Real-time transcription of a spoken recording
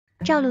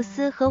赵露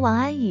思和王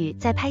安羽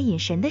在拍隐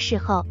神的时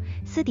候，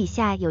私底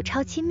下有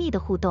超亲密的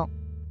互动。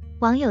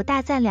网友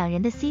大赞两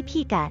人的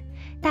CP 感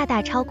大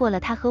大超过了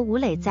她和吴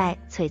磊在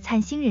璀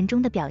璨星人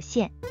中的表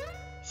现。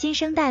新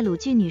生代鲁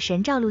剧女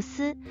神赵露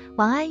思、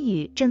王安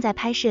羽正在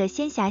拍摄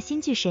仙侠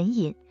新剧《神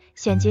隐》，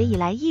选角以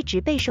来一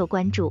直备受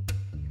关注。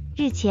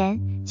日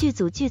前，剧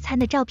组聚餐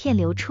的照片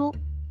流出，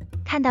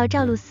看到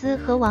赵露思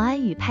和王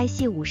安羽拍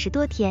戏50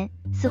多天，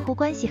似乎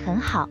关系很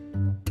好。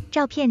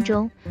照片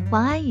中，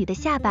王安羽的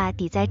下巴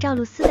抵在赵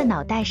露思的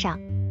脑袋上，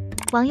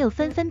网友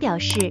纷纷表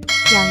示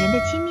两人的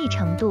亲密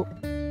程度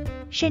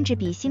甚至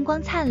比星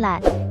光灿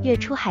烂、月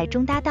出海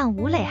中搭档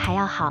吴磊还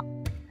要好。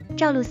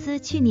赵露思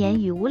去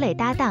年与吴磊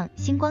搭档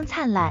星光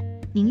灿烂、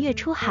明月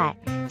出海，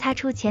擦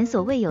出前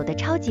所未有的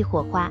超级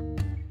火花，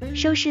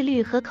收视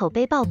率和口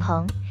碑爆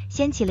棚，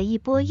掀起了一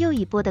波又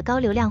一波的高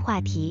流量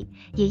话题，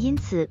也因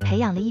此培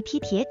养了一批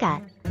铁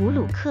杆、吴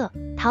鲁克、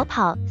逃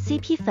跑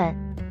CP 粉。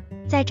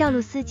在赵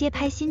露思接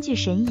拍新剧《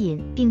神隐》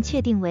并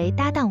确定为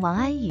搭档王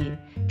安羽，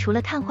除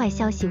了看坏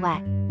消息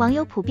外，网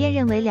友普遍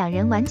认为两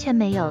人完全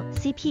没有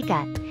CP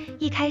感。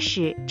一开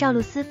始，赵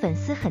露思粉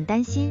丝很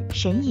担心《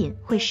神隐》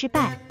会失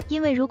败，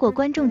因为如果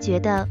观众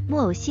觉得木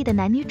偶戏的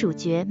男女主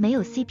角没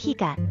有 CP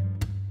感，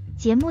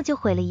节目就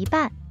毁了一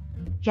半。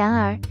然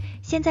而，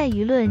现在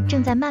舆论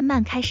正在慢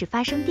慢开始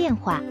发生变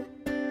化。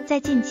在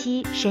近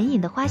期《神隐》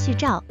的花絮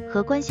照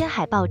和官宣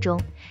海报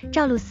中，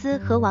赵露思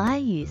和王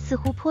安羽似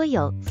乎颇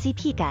有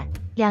CP 感，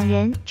两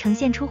人呈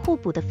现出互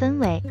补的氛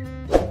围。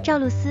赵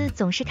露思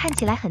总是看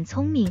起来很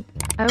聪明，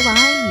而王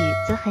安羽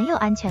则很有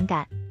安全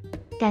感，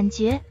感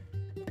觉。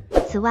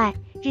此外，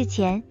日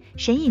前，《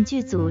神隐》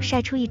剧组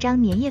晒出一张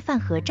年夜饭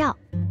合照，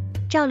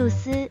赵露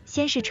思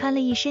先是穿了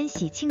一身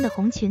喜庆的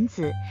红裙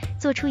子，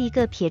做出一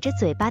个撇着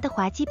嘴巴的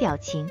滑稽表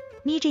情，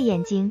眯着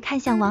眼睛看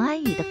向王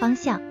安羽的方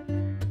向，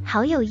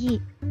好有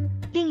意。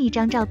另一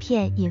张照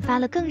片引发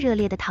了更热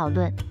烈的讨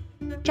论。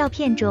照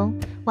片中，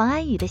王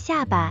安羽的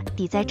下巴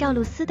抵在赵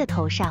露思的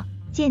头上，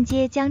间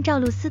接将赵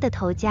露思的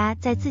头夹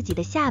在自己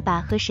的下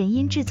巴和神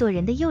音制作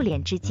人的右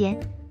脸之间。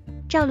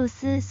赵露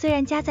思虽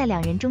然夹在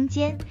两人中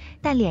间，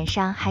但脸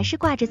上还是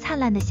挂着灿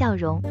烂的笑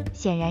容，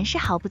显然是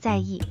毫不在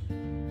意。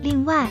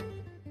另外，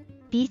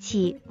比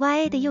起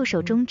YA 的右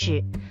手中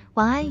指，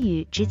王安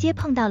羽直接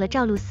碰到了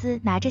赵露思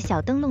拿着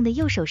小灯笼的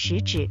右手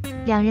食指，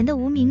两人的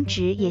无名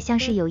指也像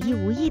是有意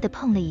无意的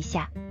碰了一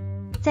下。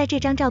在这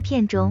张照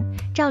片中，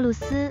赵露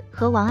思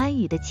和王安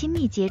羽的亲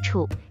密接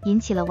触引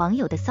起了网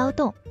友的骚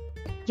动。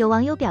有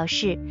网友表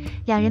示，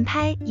两人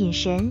拍隐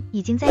神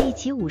已经在一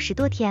起50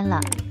多天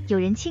了，有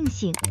人庆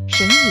幸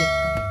神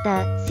隐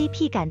的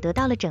CP 感得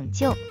到了拯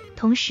救，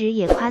同时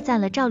也夸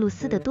赞了赵露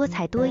思的多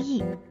才多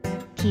艺。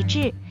体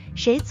质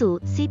谁组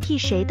CP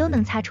谁都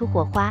能擦出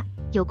火花，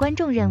有观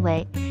众认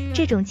为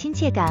这种亲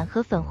切感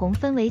和粉红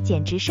氛围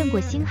简直胜过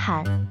星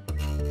韩。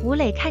吴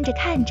磊看着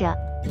看着，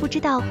不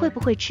知道会不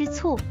会吃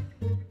醋。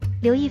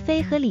刘亦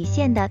菲和李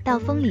现的到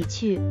风里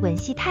去吻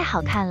戏太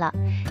好看了，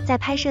在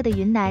拍摄的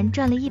云南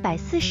赚了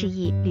140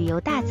亿旅游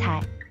大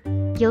财。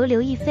由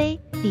刘亦菲、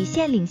李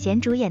现领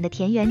衔主演的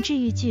田园治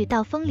愈剧《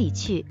到风里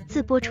去》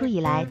自播出以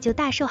来就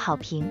大受好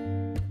评，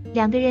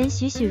两个人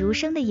栩栩如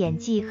生的演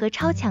技和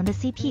超强的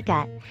CP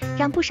感，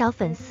让不少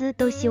粉丝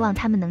都希望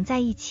他们能在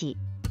一起。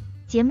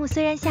节目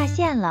虽然下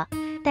线了，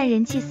但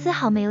人气丝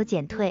毫没有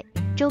减退，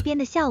周边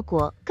的效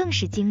果更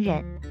是惊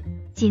人。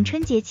仅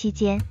春节期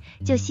间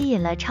就吸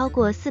引了超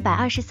过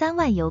423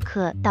万游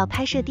客到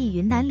拍摄地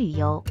云南旅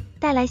游，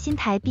带来新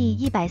台币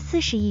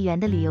140亿元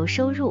的旅游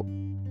收入，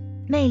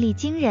魅力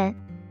惊人。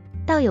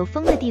到有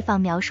风的地方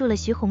描述了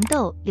徐红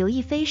豆、刘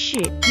亦菲是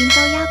因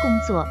高压工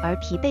作而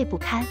疲惫不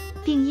堪，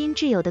并因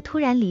挚友的突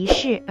然离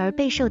世而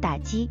备受打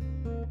击。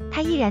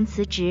他毅然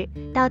辞职，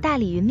到大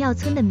理云庙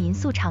村的民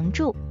宿常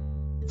住，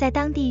在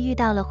当地遇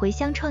到了回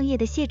乡创业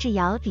的谢志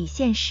尧、李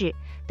现氏，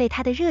被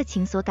他的热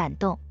情所感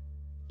动，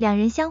两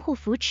人相互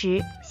扶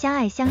持，相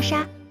爱相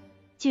杀。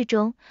剧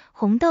中，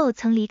红豆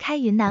曾离开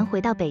云南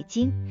回到北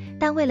京，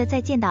但为了再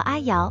见到阿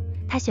瑶，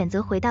他选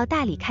择回到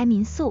大理开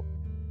民宿。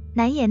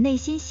难掩内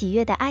心喜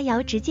悦的阿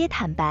瑶直接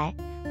坦白，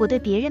我对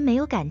别人没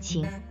有感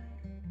情，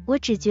我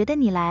只觉得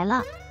你来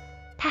了。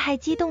他还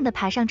激动地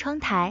爬上窗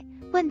台，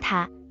问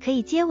他可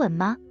以接吻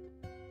吗，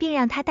并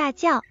让他大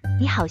叫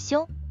你好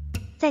凶。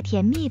在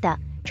甜蜜的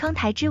窗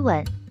台之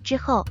吻之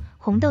后，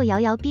红豆摇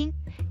摇冰，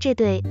这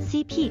对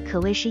CP 可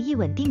谓是一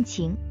吻定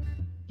情，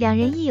两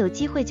人一有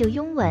机会就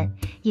拥吻，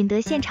引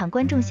得现场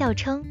观众笑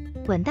称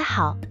吻得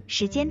好，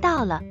时间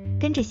到了，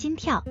跟着心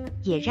跳，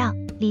也让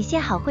李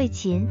现好会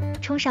琴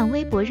冲上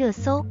微博热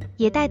搜，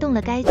也带动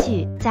了该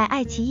剧在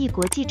爱奇艺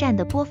国际站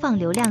的播放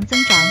流量增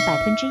长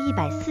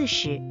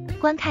140%，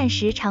观看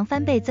时长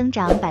翻倍增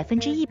长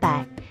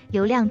100%，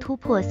流量突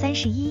破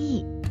31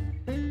亿。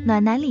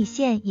暖男李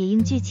现也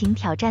应剧情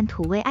挑战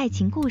土味爱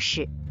情故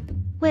事，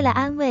为了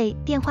安慰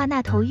电话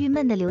那头郁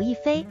闷的刘亦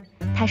菲，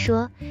他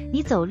说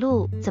你走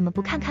路怎么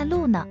不看看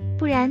路呢，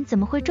不然怎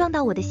么会撞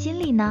到我的心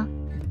里呢？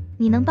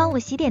你能帮我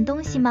洗点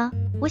东西吗？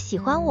我喜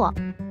欢我。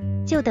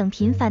就等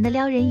频繁的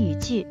撩人语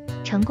句，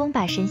成功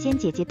把神仙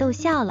姐姐逗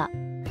笑了。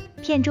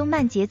片中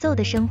慢节奏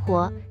的生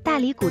活，大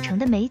理古城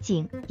的美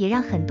景也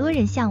让很多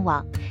人向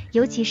往，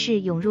尤其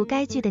是涌入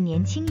该剧的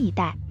年轻一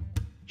代。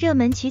热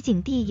门取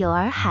景地有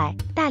洱海、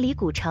大理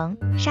古城、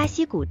沙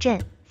溪古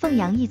镇、凤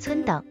阳一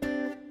村等。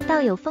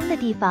到有风的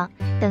地方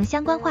等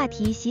相关话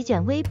题席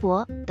卷微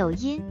博、抖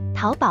音、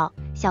淘宝、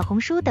小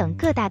红书等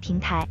各大平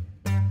台。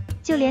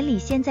就连李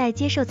现在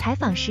接受采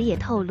访时也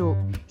透露，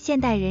现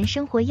代人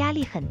生活压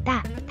力很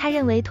大，他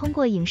认为通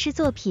过影视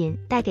作品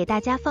带给大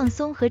家放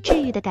松和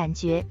治愈的感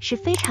觉是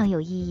非常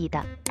有意义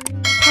的。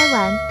拍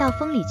完《到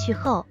风里去》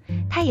后，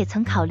他也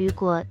曾考虑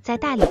过在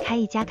大理开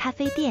一家咖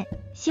啡店，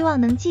希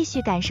望能继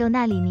续感受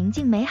那里宁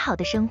静美好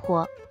的生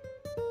活。